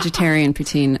 is vegetarian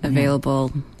poutine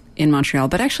available in Montreal,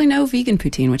 but actually no vegan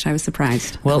poutine, which I was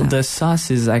surprised. Well, about. the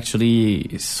sauce is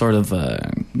actually sort of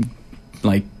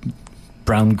like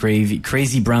brown gravy,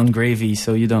 crazy brown gravy,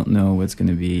 so you don't know what's going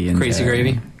to be in Crazy there.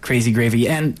 gravy? Crazy gravy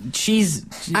and cheese.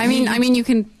 I mean, you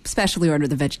can specially order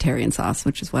the vegetarian sauce,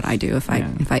 which is what I do if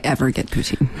I ever get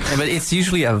poutine. Yeah, but it's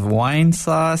usually a wine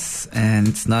sauce, and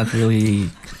it's not really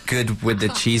good with the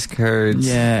cheese curds.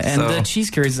 Yeah, and so- the cheese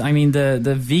curds. I mean,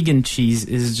 the vegan cheese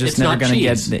is just It's never not going to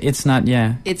cheese. get. It's not.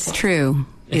 Yeah, It's true.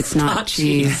 It's not not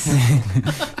cheese.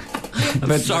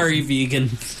 I'm sorry,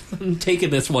 vegan. I'm taking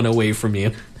this one away from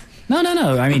you.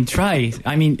 no. I mean, try.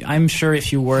 I mean, I'm sure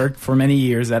if you work for many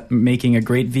years at making a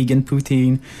great vegan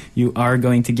poutine, you are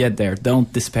going to get there.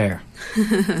 Don't despair.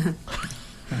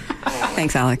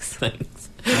 Thanks, Alex. Thanks.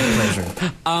 My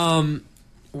pleasure.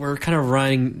 We're kind of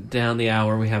running down the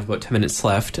hour. We have about 10 minutes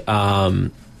left.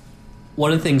 One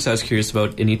of the things I was curious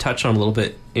about, and you touched on a little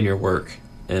bit in your work,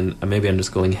 and maybe I'm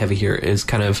just going heavy here, is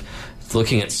kind of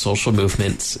looking at social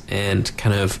movements and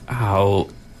kind of how,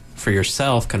 for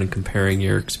yourself, kind of comparing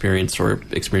your experience or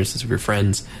experiences of your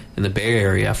friends in the Bay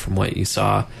Area from what you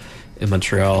saw in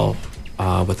Montreal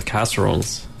with the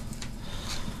casseroles.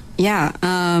 Yeah,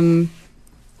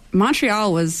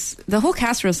 Montreal was the whole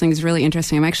casseroles thing is really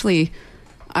interesting.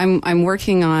 I'm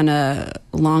working on a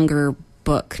longer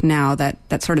book now that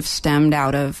sort of stemmed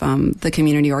out of the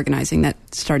community organizing that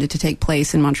started to take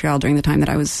place in Montreal during the time that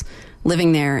I was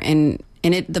living there, and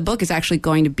the book is actually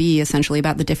going to be essentially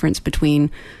about the difference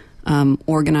between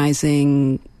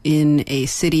organizing in a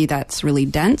city that's really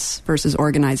dense versus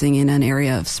organizing in an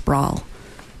area of sprawl.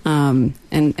 And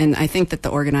I think that the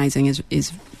organizing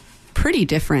is pretty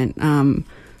different.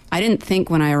 I didn't think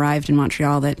when I arrived in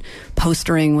Montreal that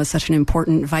postering was such an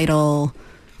important, vital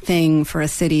thing for a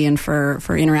city and for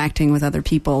interacting with other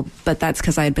people. But that's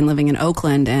because I had been living in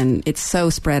Oakland, and it's so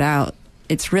spread out.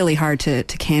 It's really hard to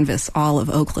canvas all of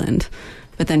Oakland.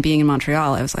 But then being in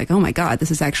Montreal, I was like, oh my God,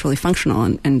 this is actually functional.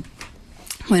 And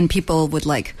when people would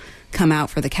like come out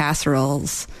for the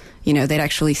casseroles, you know, they'd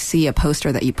actually see a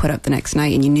poster that you put up the next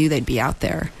night, and you knew they'd be out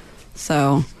there.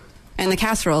 So... And the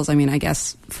casseroles, I mean, I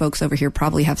guess folks over here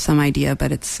probably have some idea,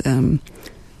 but it's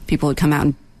people would come out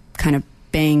and kind of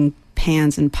bang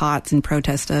pans and pots in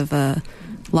protest of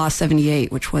Law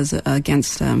 78, which was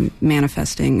against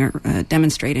manifesting or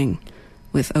demonstrating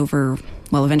with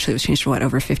eventually it was changed to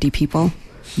over 50 people.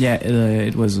 Yeah,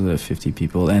 it was 50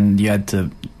 people, and you had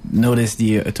to notice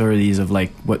the authorities of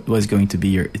like what was going to be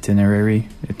your itinerary.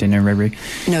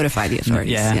 Notify the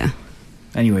authorities, yeah.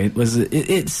 Anyway, it was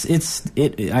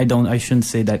I shouldn't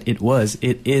say that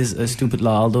it is a stupid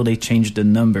law, although they changed the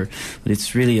number, but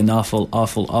it's really an awful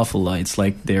law. It's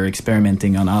like they're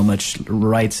experimenting on how much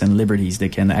rights and liberties they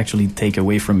can actually take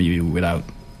away from you without.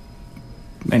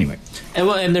 Anyway,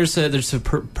 And there's a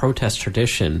protest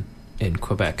tradition in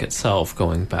Quebec itself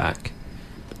going back.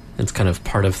 It's kind of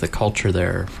part of the culture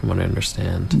there, from what I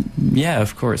understand. yeah,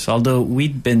 of course. Although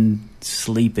we'd been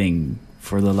sleeping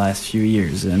for the last few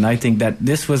years. And I think that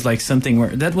this was like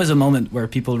something that was a moment where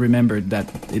people remembered that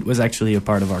it was actually a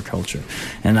part of our culture.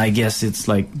 And I guess it's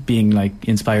like being like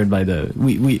inspired by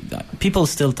people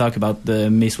still talk about the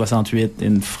Mai 68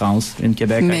 in France, in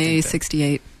Quebec. May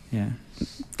 68. Yeah.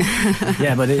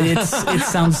 Yeah, but it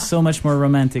sounds so much more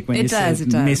romantic when you say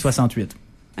Mai 68.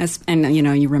 And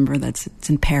you remember that it's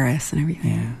in Paris and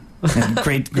everything. Yeah. And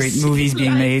great movies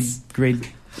being made. Great.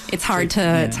 It's hard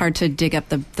to dig up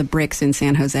the bricks in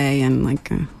San Jose and like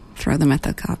throw them at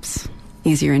the cops.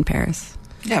 Easier in Paris.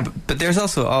 Yeah, but there's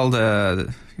also all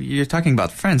the. You're talking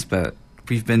about France, but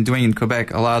we've been doing in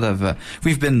Quebec a lot of.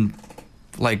 We've been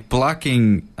like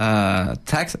blocking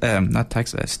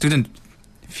student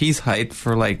fees hike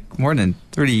for like more than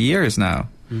 30 years now.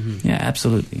 Mm-hmm. Yeah,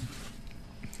 absolutely.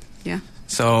 Yeah.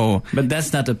 So, but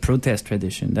that's not a protest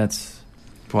tradition.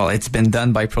 Well, it's been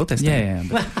done by protesting. Yeah.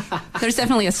 There's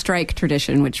definitely a strike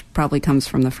tradition, which probably comes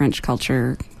from the French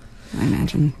culture, I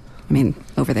imagine. I mean,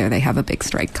 over there they have a big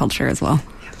strike culture as well.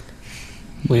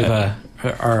 We have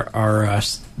our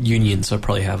unions will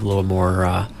probably have a little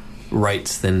more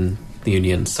rights than the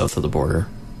unions south of the border.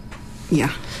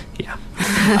 Yeah. Yeah.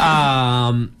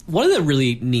 One of the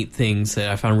really neat things that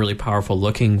I found really powerful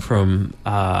looking from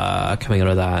coming out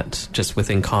of that, just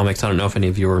within comics, I don't know if any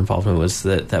of you were involved in it, was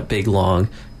that big, long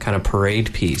kind of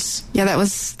parade piece. Yeah, that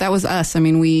was us. I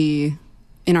mean,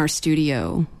 in our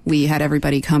studio, we had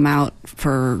everybody come out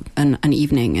for an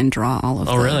evening and draw all of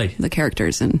the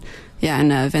characters. And yeah,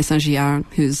 and Vincent Giard,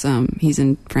 who's he's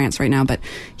in France right now, but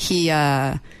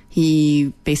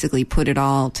he basically put it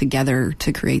all together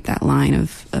to create that line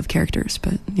of characters.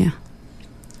 But yeah,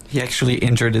 he actually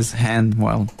injured his hand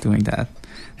while doing that.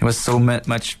 It was so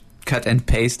much cut and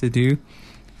paste to do.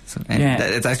 So, and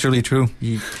it's actually true.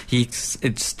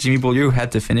 It's Jimmy Beaulieu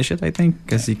had to finish it, I think,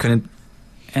 because he couldn't.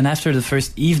 And after the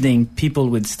first evening, people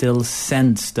would still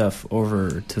send stuff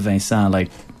over to Vincent like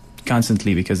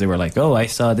constantly because they were like, "Oh, I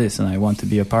saw this and I want to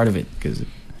be a part of it."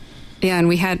 Yeah, and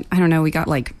we got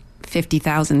like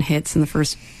 50,000 hits in the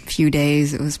first few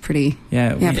days. It was pretty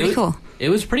cool. It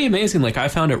was pretty amazing. Like, I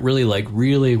found it really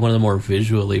one of the more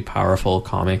visually powerful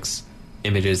comics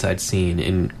images I'd seen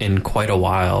in quite a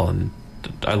while. And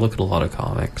I look at a lot of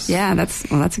comics. Yeah, that's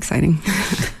exciting.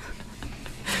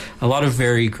 A lot of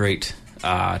very great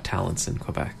talents in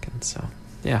Quebec. And so,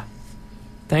 yeah.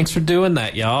 Thanks for doing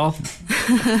that, y'all.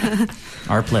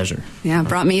 Our pleasure. Yeah,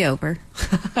 brought me over.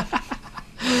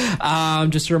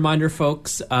 Just a reminder,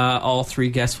 folks, all three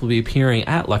guests will be appearing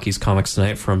at Lucky's Comics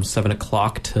tonight from 7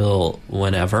 o'clock till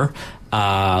whenever.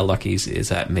 Lucky's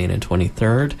is at Main and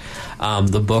 23rd.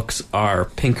 The books are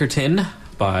Pinkerton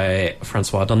by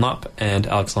Francois Dunlop and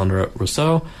Alexandre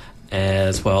Rousseau,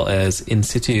 as well as In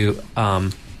Situ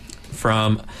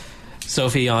from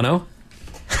Sophie Yano.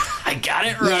 I got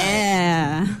it right.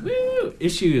 Yeah. Woo!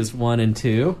 Issues 1 and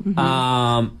 2.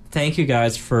 Mm-hmm. Thank you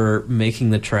guys for making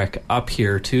the trek up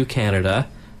here to Canada.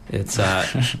 It's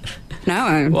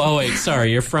No. Oh wait,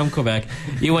 sorry, you're from Quebec.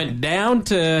 You went down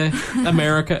to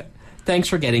America. Thanks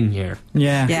for getting here.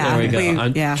 Yeah. There we go.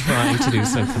 I'm trying to do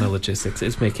some kind of logistics.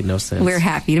 It's making no sense. We're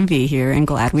happy to be here and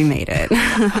glad we made it.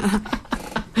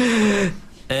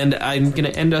 And I'm going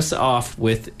to end us off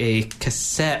with a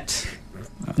cassette.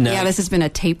 No. Yeah, this has been a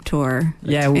tape tour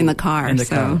in the car.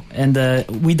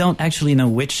 And we don't actually know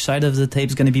which side of the tape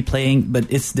is going to be playing,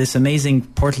 but it's this amazing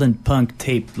Portland punk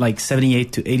tape, like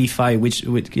 78 to 85, which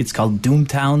it's called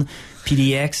Doomtown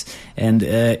PDX, and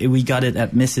we got it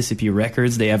at Mississippi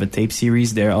Records. They have a tape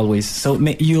series. They're always... So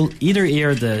you'll either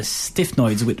hear the Stiff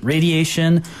Noids with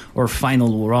Radiation or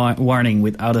Final Warning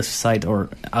with Out of Sight or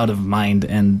Out of Mind,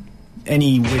 and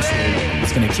any which way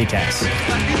it's going to kick ass.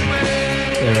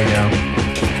 There we go.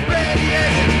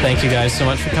 Thank you guys so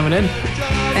much for coming in.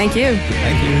 Thank you.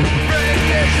 Thank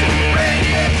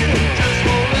you.